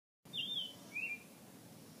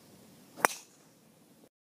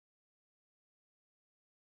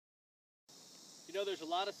Joe, there's a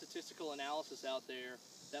lot of statistical analysis out there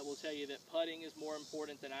that will tell you that putting is more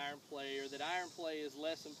important than iron play, or that iron play is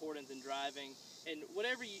less important than driving. And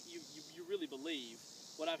whatever you really believe,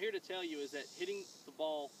 what I'm here to tell you is that hitting the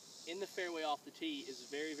ball in the fairway off the tee is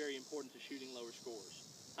very, very important to shooting lower scores.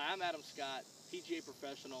 Hi, I'm Adam Scott, PGA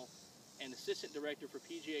professional and Assistant Director for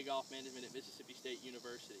PGA Golf Management at Mississippi State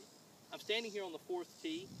University. I'm standing here on the 4th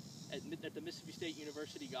tee at the Mississippi State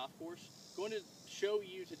University golf course, going to show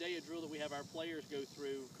you today a drill that we have our players go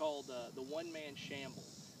through called the one-man shamble.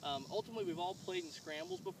 Ultimately, we've all played in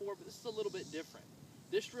scrambles before, but this is a little bit different.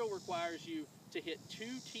 This drill requires you to hit 2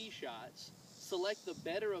 tee shots, select the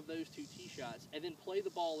better of those 2 tee shots, and then play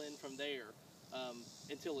the ball in from there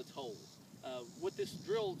until it's holed. What this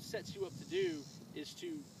drill sets you up to do is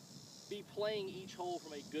to be playing each hole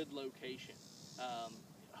from a good location,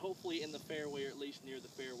 hopefully in the fairway, or at least near the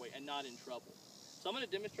fairway, and not in trouble. So I'm going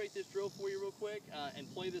to demonstrate this drill for you real quick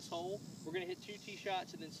and play this hole. We're going to hit 2 tee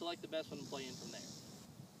shots and then select the best one and play in from there.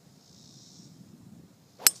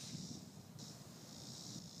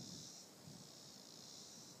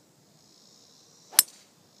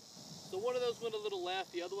 So one of those went a little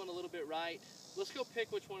left, the other one a little bit right. Let's go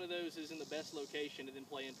pick which one of those is in the best location and then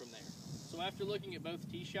play in from there. So after looking at both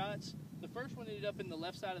tee shots, the first one ended up in the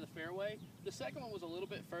left side of the fairway. The second one was a little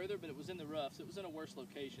bit further, but it was in the rough, so it was in a worse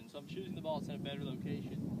location. So I'm choosing the ball that's in a better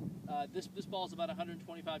location. This ball is about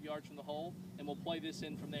 125 yards from the hole, and we'll play this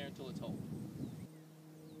in from there until it's holed.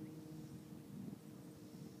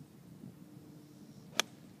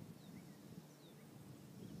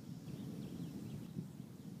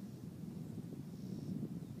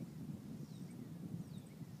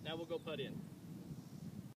 Now we'll go putt in.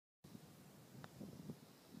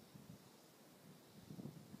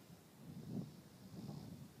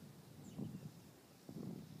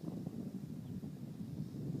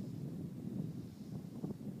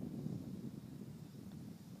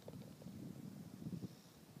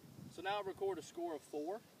 So now I record a score of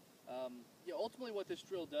 4. Ultimately what this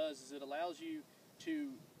drill does is it allows you to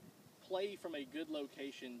play from a good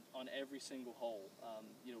location on every single hole.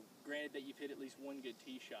 Granted that you've hit at least one good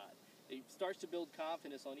tee shot. It starts to build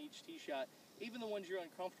confidence on each tee shot, even the ones you're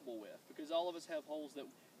uncomfortable with, because all of us have holes that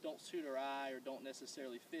don't suit our eye or don't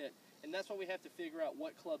necessarily fit, and that's why we have to figure out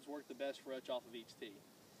what clubs work the best for us off of each tee.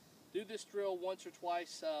 Do this drill once or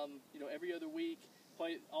twice, every other week.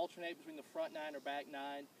 Alternate between the front 9 or back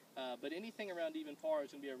 9, but anything around even par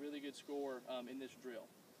is going to be a really good score in this drill.